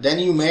 then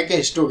you make a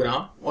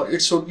histogram, or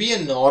it should be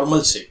a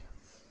normal shape.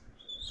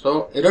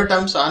 So error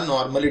terms are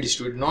normally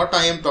distributed.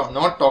 I am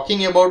not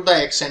talking about the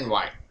x and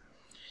y.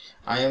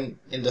 I am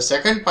in the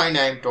second point,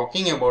 I am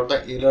talking about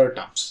the error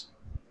terms.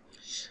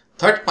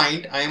 Third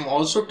point, I am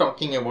also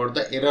talking about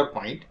the error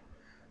point.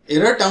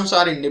 Error terms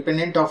are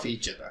independent of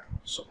each other.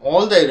 So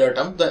all the error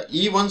terms, the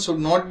E1 should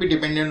not be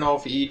dependent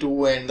of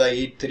E2 and the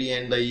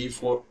E3 and the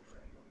E4.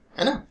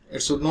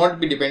 It should not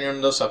be dependent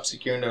on the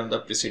subsequent or the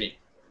preceding.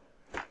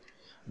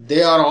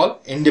 They are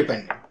all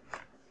independent.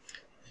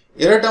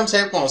 Error terms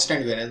have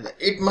constant variance.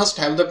 It must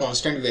have the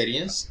constant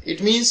variance.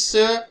 It means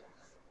if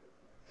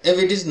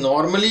it is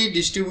normally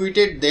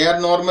distributed, they are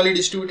normally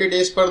distributed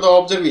as per the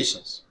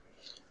observations.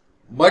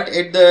 But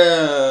at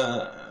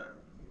the,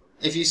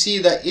 if you see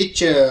the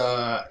each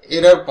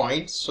error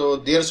point, so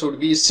there should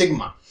be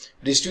sigma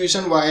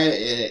distribution y.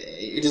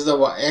 It is the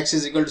x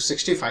is equal to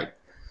 65,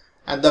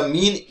 and the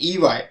mean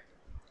EY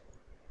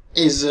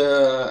is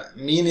the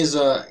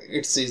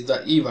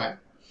EY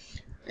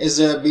is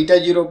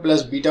beta 0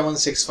 plus beta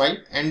 165,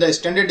 and the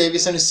standard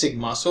deviation is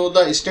sigma. So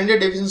the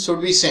standard deviation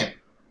should be same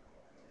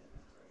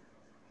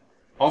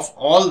of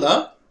all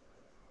the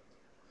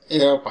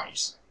error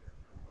points.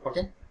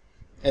 Okay,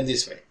 in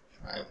this way.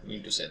 I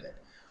mean to say that.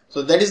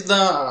 So that is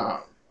the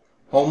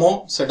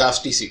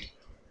homoscedasticity.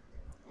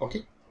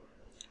 Okay.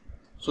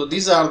 So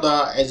these are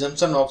the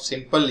assumptions of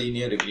simple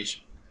linear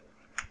regression.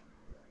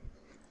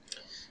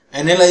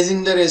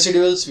 Analyzing the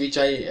residuals, which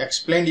I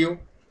explained you.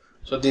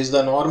 So this is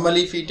the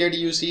normally fitted.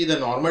 You see the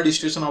normal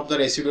distribution of the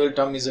residual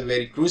term is a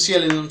very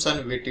crucial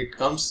assumption when it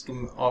comes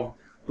to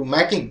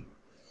making.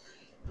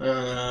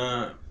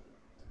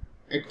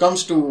 It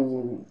comes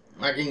to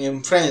making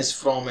inference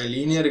from a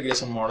linear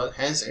regression model.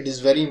 Hence, it is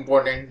very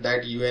important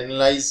that you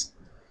analyze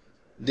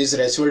these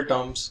residual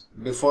terms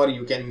before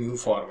you can move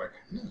forward.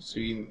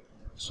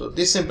 So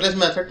this simplest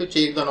method to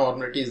check the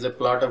normality is the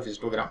plot of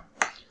histogram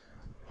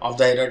of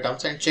the error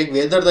terms and check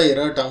whether the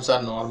error terms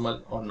are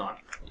normal or not.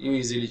 You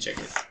easily check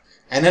it.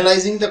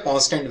 Analyzing the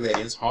constant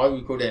variance. How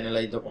we could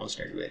analyze the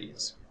constant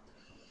variance?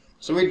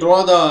 So we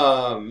draw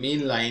the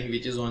mean line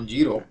which is on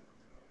 0,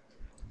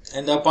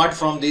 and apart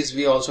from this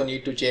we also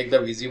need to check the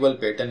visible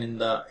pattern in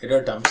the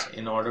error terms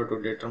in order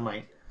to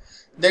determine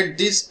that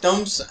these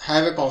terms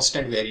have a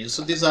constant variance.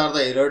 So these are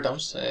the error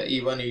terms,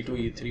 E1,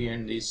 E2, E3,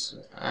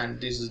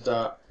 and this is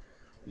the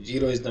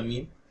 0 is the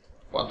mean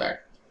for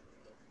that.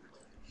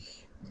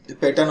 The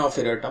pattern of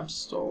error terms.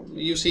 So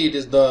you see it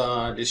is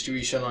the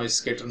distribution or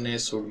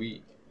scatterness should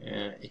be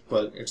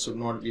equal. It should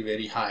not be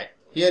very high.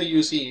 Here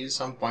you see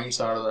some points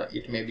are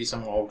it may be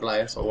some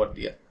outliers over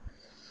there.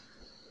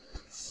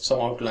 Some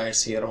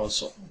outliers here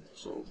also.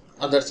 So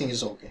other thing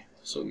is okay.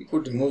 So we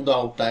could remove the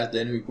outliers,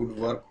 then we could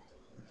work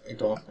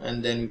it on,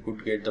 and then we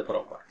could get the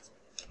proper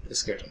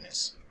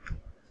scatterness.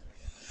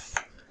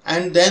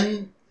 And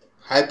then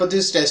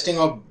hypothesis testing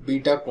of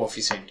beta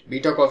coefficient.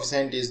 Beta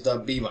coefficient is the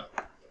B1.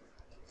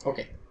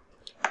 Okay.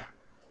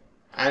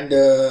 And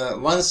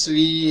once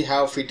we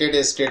have fitted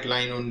a straight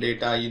line on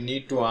data, you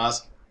need to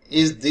ask,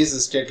 is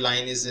this straight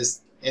line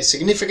is a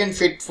significant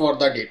fit for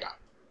the data?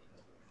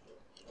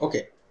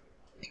 Okay,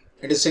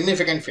 it is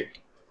significant fit,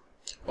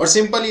 or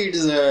simply it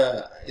is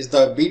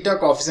the beta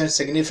coefficient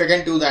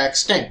significant to the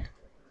extent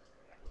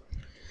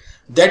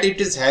that it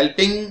is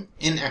helping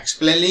in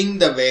explaining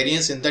the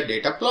variance in the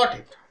data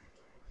plotted.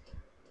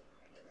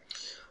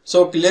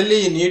 So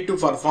clearly you need to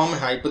perform a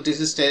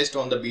hypothesis test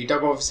on the beta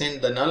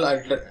coefficient. The null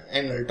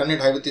and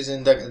alternate hypothesis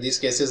in these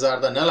cases are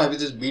the null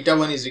hypothesis beta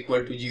 1 is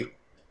equal to 0,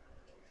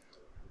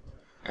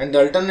 and the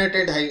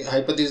alternated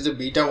hypothesis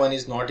beta 1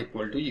 is not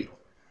equal to 0.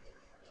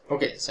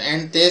 Okay, so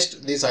and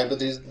test this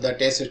hypothesis. The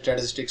test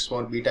statistics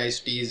for beta is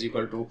t is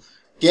equal to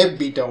cap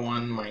beta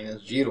 1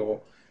 minus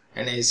 0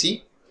 and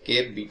AC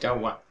cap beta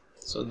 1.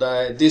 So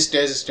this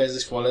test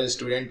statistics follows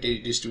student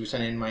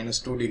distribution and minus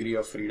 2 degree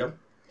of freedom.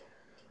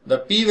 The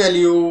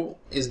p-value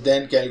is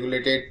then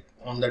calculated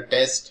on the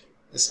test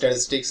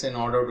statistics in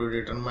order to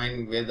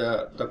determine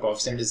whether the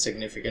coefficient is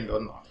significant or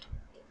not.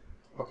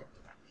 Okay.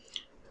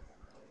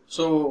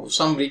 So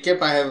some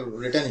recap I have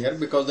written here,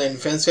 because the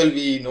inferential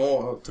we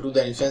know, through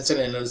the inferential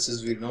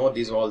analysis we know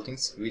these all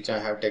things which I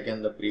have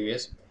taken the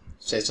previous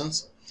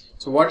sessions.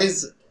 So what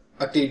is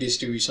a t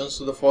distribution?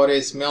 So for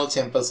a small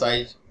sample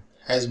size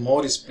has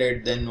more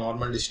spread than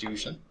normal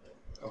distribution.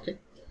 Okay.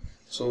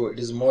 So it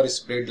is more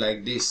spread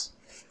like this.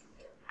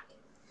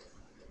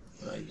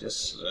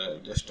 Just a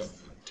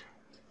minute.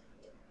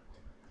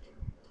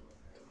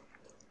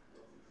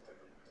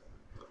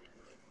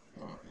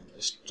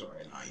 Just draw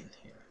a line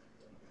here.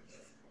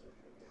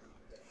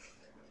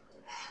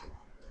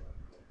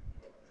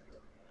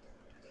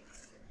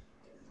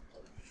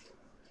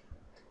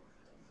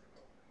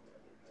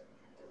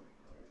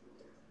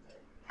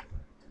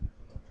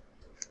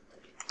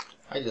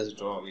 I just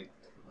draw with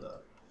the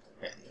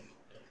pen.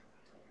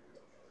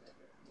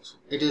 So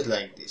it is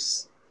like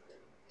this,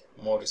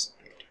 more spread.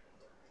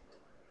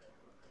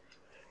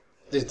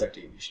 This is the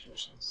t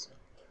distributions.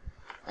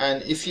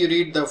 And if you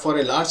read for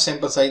a large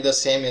sample size, the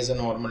same as a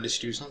normal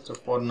distribution. So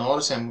for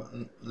large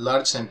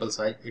sample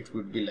size, it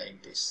would be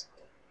like this.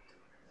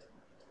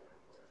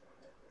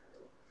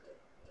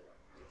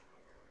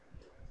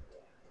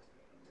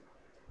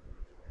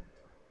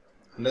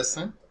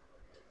 Understand?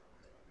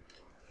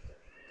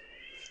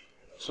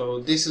 So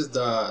this is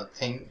the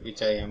thing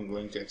which I am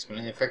going to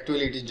explain.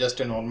 Effectively, it is just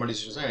a normal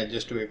distribution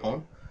just to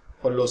account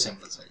for low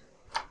sample size.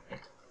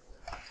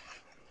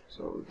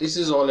 So this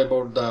is all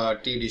about the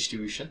t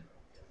distribution.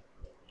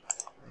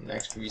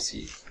 Next we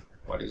see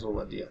what is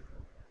over there.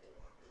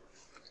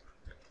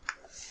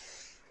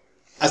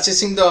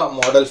 Assessing the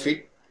model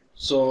fit.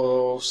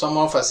 So some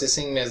of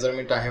assessing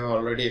measurement I have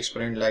already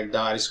explained, like the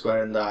R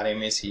square and the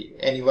RMSE.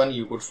 Anyone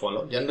you could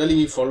follow. Generally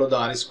we follow the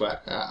R square.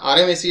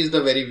 RMSE is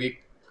the very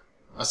weak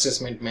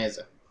assessment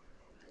measure.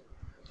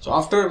 So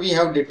after we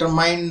have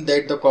determined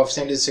that the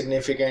coefficient is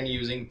significant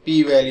using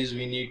p values,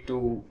 we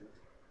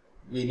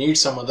need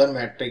some other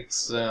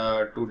metrics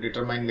to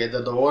determine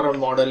whether the overall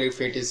model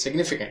fit is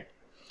significant.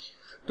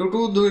 To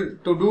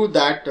do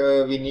that,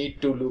 we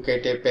need to look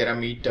at a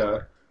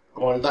parameter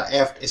called the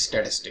F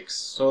statistics.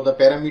 So the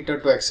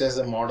parameter to access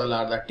the model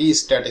are the t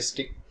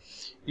statistic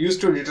used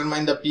to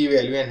determine the p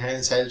value, and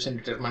hence helps in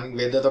determining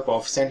whether the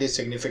coefficient is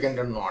significant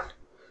or not,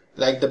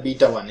 like the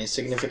beta 1 is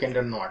significant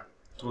or not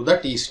through the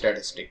t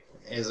statistic.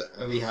 as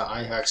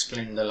I have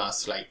explained in the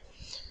last slide.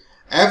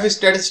 F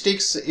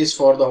statistics is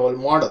for the whole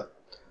model.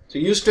 So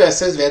used to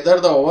assess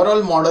whether the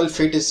overall model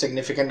fit is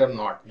significant or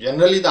not.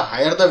 Generally, the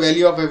higher the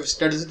value of F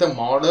statistics, the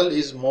model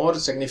is more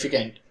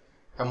significant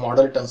a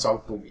model turns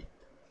out to be.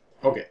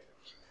 Okay.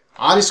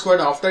 R squared,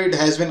 after it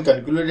has been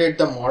concluded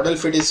the model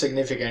fit is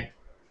significant,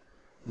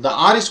 the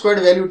R squared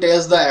value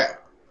tells the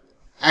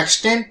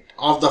extent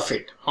of the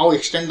fit, how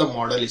extent the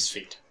model is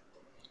fit,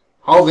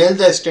 how well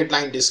the state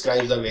line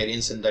describes the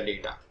variance in the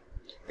data.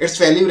 Its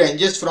value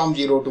ranges from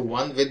 0 to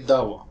 1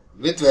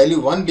 with value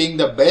 1 being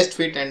the best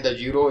fit and the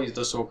 0 is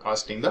the so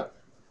casting the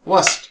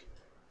worst.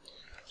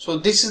 So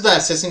this is the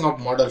assessing of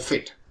model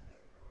fit.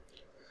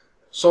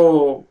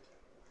 So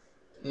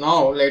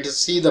now let us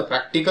see the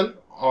practical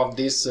of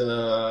this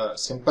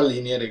simple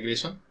linear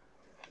regression.